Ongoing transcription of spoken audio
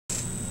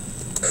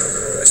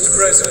Mr.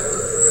 President.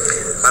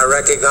 I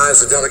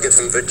recognize the delegate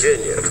from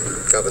Virginia,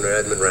 Governor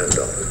Edmund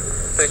Randolph.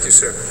 Thank you,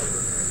 sir.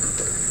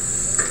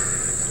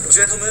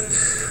 Gentlemen,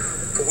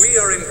 we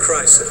are in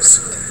crisis.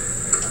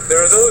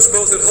 There are those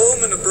both at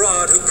home and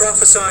abroad who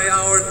prophesy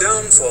our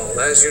downfall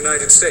as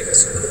United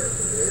States.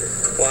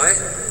 Why?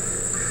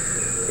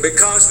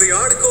 Because the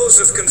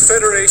Articles of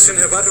Confederation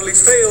have utterly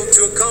failed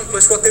to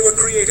accomplish what they were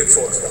created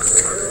for.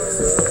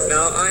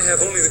 Now, I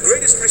have only the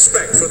greatest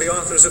respect for the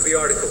authors of the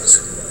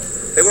Articles.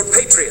 They were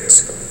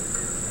patriots.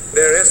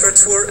 Their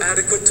efforts were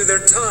adequate to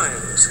their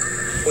times,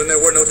 when there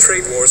were no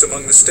trade wars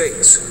among the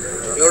states,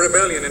 no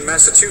rebellion in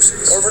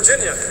Massachusetts. Or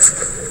Virginia.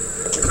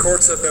 The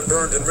courts have been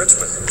burned in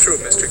Richmond. True,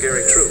 Mr.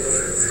 Gary, true.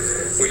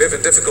 We live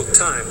in difficult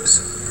times.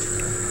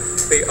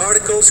 The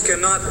Articles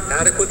cannot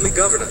adequately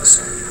govern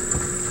us.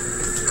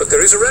 But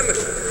there is a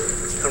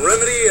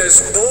remedy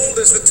as bold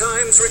as the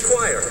times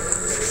require.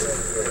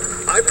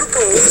 I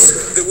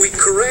propose that we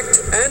correct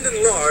and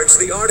enlarge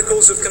the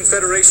Articles of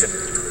Confederation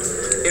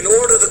in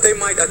order that they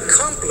might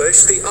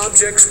accomplish the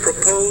objects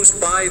proposed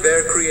by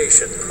their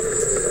creation.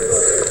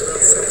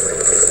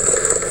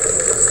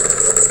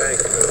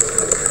 Thank you.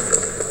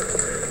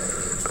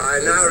 I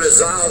now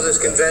resolve this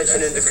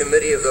convention into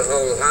committee of the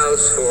whole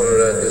House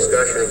for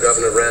discussion of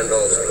Governor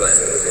Randolph's plan.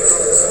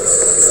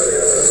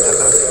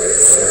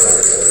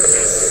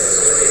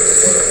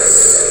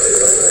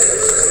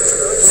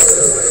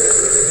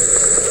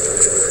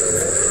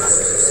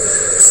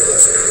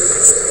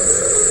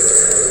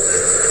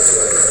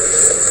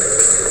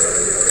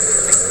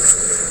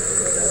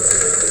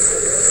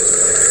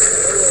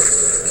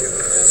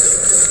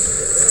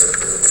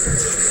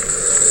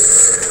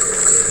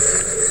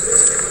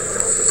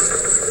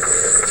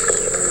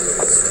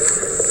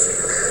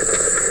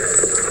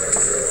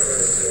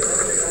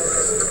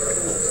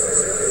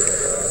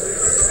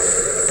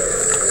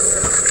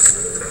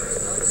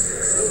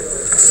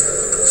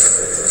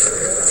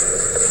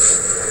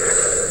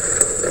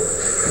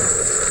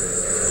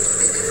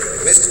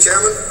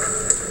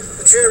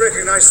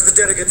 The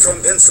delegate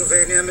from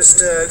Pennsylvania,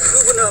 Mr.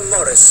 Gouverneur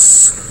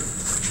Morris.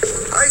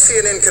 I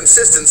see an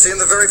inconsistency in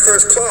the very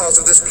first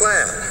clause of this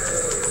plan.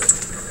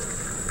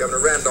 Governor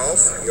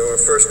Randolph, your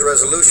first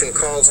resolution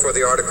calls for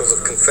the Articles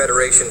of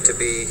Confederation to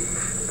be,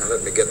 now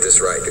let me get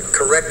this right,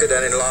 corrected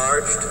and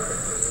enlarged.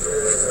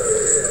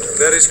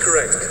 That is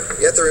correct.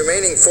 Yet the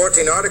remaining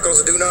 14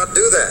 articles do not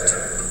do that.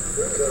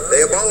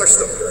 They abolish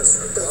them.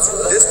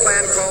 This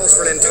plan calls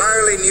for an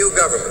entirely new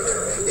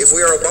government. If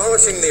we are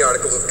abolishing the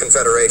Articles of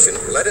Confederation,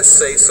 let us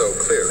say so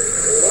clearly.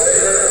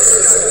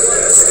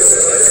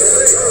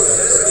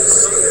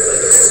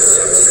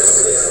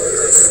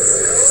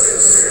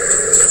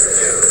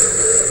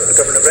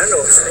 Governor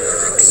Randolph,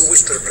 do you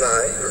wish to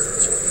reply?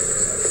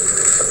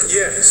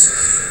 Yes.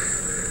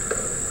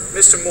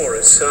 Mr.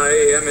 Morris,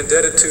 I am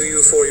indebted to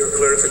you for your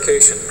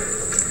clarification.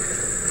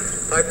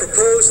 I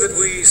propose that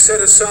we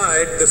set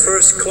aside the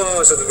first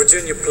clause of the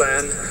Virginia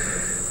Plan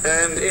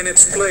and in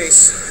its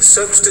place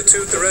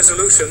substitute the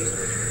resolution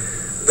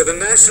that a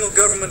national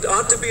government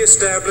ought to be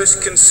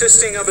established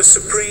consisting of a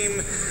supreme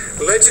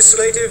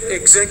legislative,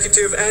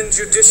 executive, and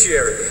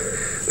judiciary.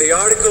 The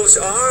Articles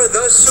are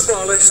thus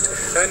abolished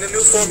and a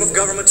new form of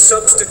government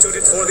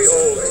substituted for the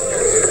old.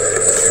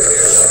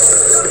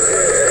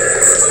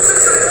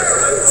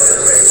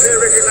 Chair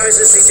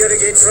recognizes the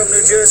delegate from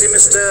New Jersey,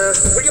 Mr.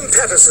 William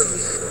Patterson.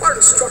 Our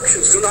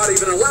instructions do not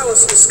even allow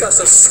us to discuss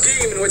a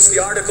scheme in which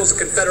the Articles of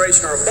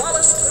Confederation are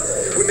abolished.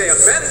 We may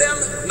amend them,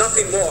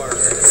 nothing more.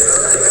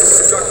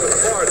 Mr. Judgment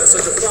hard that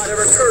such a thought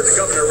ever occurred to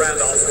Governor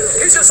Randolph.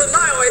 He's just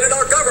annihilated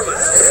our government.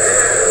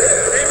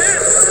 Amen.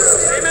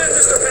 Amen,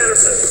 Mr.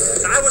 Patterson.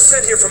 I was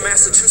sent here from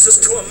Massachusetts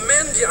to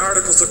amend the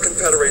Articles of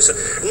Confederation,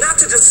 not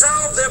to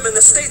dissolve them in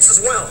the states as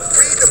well.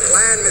 Read the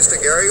plan,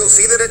 Mr. Gary. You'll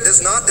see that it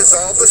does not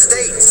dissolve the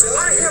states.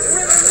 I have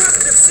read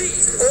enough to see.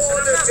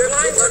 Order, I'm not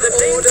blind to the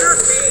danger.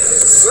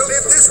 Well,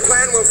 if this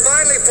plan will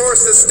finally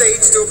force the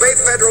states to obey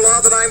federal law,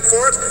 then I'm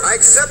for it. I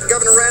accept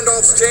Governor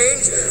Randolph's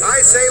change.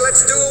 I say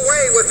let's do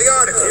away with the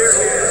Articles.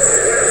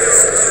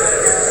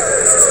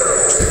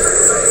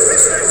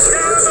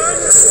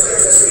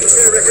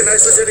 Chair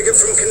recognizes the delegate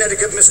from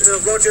Connecticut, Mr.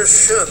 Roger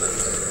Sherman.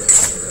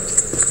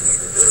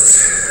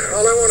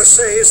 All I want to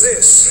say is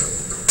this.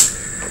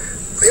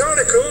 The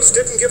Articles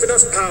didn't give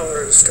enough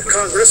powers to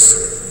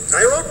Congress.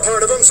 I wrote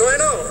part of them, so I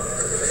know.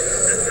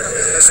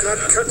 Let's not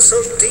cut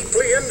so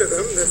deeply into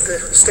them that the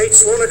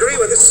states won't agree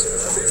with us.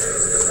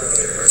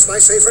 That's my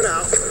say for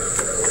now.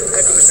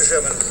 Thank you, Mr.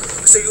 Sherman.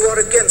 So you are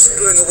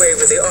against doing away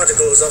with the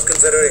Articles of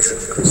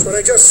Confederation? That's what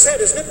I just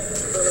said, isn't it?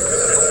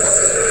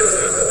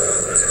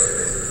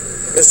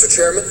 Mr.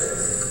 Chairman?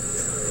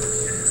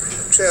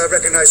 Chair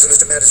recognizes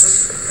Mr. Madison.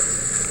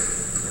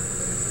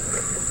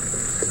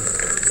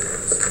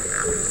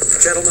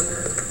 Gentlemen,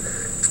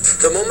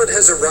 the moment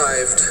has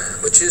arrived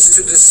which is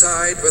to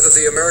decide whether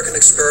the American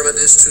experiment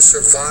is to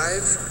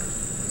survive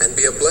and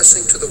be a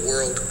blessing to the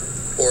world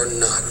or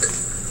not.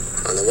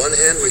 On the one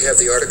hand, we have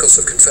the Articles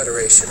of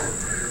Confederation.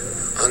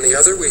 On the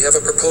other, we have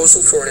a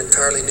proposal for an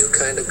entirely new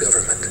kind of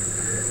government.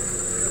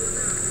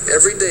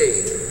 Every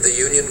day, the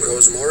Union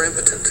grows more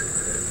impotent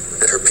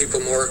and her people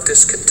more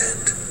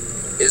discontent.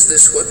 Is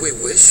this what we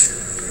wish?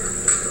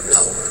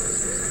 No.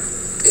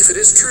 If it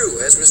is true,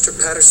 as Mr.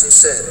 Patterson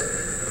said,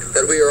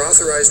 that we are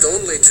authorized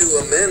only to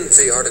amend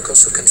the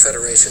Articles of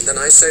Confederation, then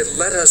I say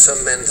let us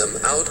amend them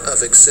out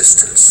of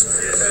existence.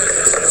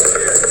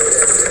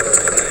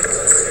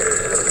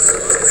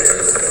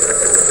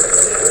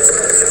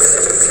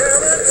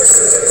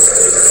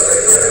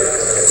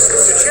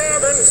 Mr.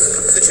 Chairman,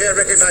 The chair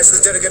recognizes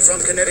the delegate from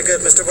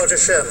Connecticut, Mr. Roger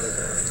Sherman.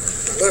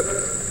 look,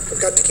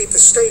 we've got to keep the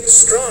state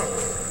strong.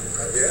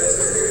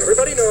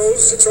 Everybody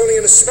knows it's only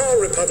in a small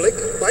republic,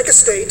 like a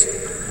state,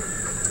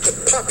 that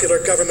popular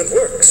government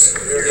works.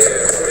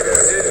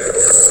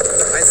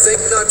 I think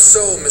not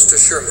so, Mr.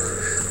 Sherman.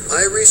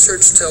 My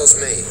research tells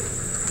me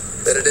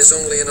that it is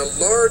only in a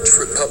large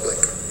republic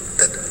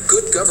that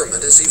good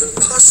government is even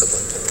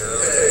possible.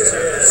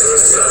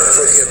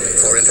 Forgive me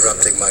for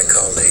interrupting my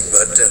colleague,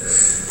 but,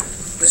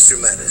 Mr.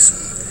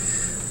 Madison,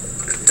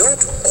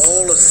 don't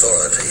all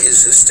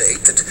authorities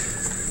state that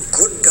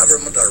good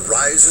government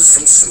arises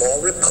from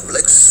small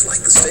republics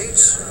like the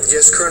states?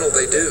 Yes, Colonel,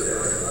 they do.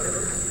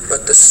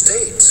 But the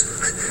states,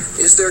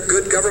 is there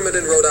good government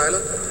in Rhode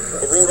Island?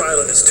 Well, Rhode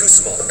Island is too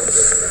small.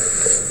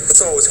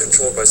 It's always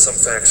controlled by some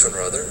faction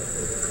or other.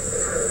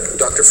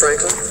 Dr.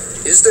 Franklin,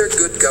 is there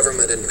good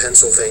government in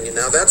Pennsylvania?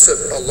 Now, that's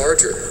a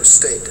larger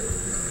state.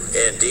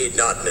 Indeed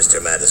not,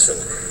 Mr. Madison.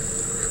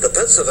 The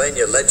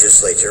Pennsylvania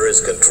legislature is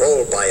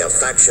controlled by a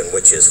faction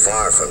which is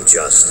far from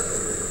just.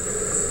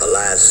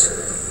 Alas,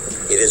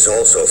 it is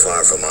also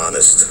far from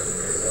honest.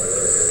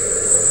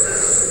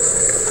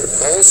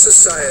 All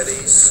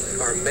societies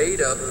are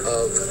made up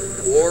of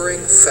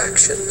warring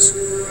factions,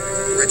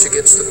 rich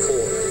against the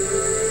poor,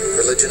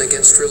 religion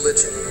against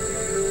religion,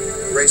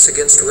 race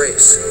against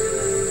race.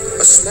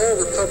 A small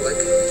republic,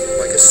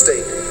 like a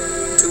state,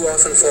 too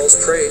often falls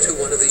prey to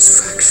one of these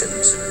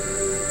factions.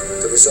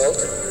 The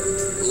result?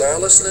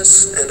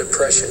 Lawlessness and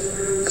oppression,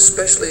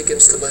 especially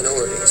against the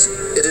minorities.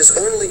 It is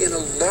only in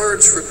a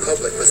large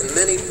republic with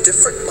many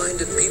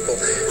different-minded people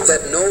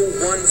that no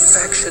one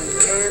faction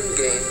can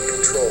gain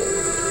control.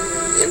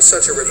 In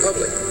such a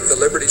republic, the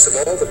liberties of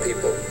all the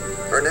people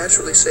are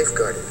naturally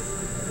safeguarded.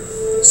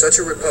 Such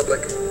a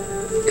republic,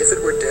 if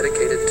it were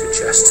dedicated to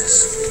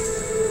justice,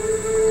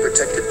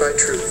 protected by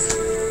truth,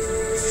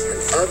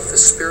 and of the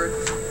spirit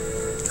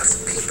of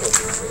the people,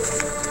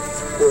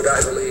 would, I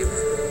believe,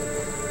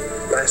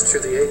 last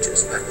through the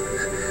ages. But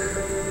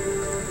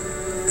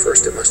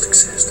first it must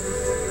exist.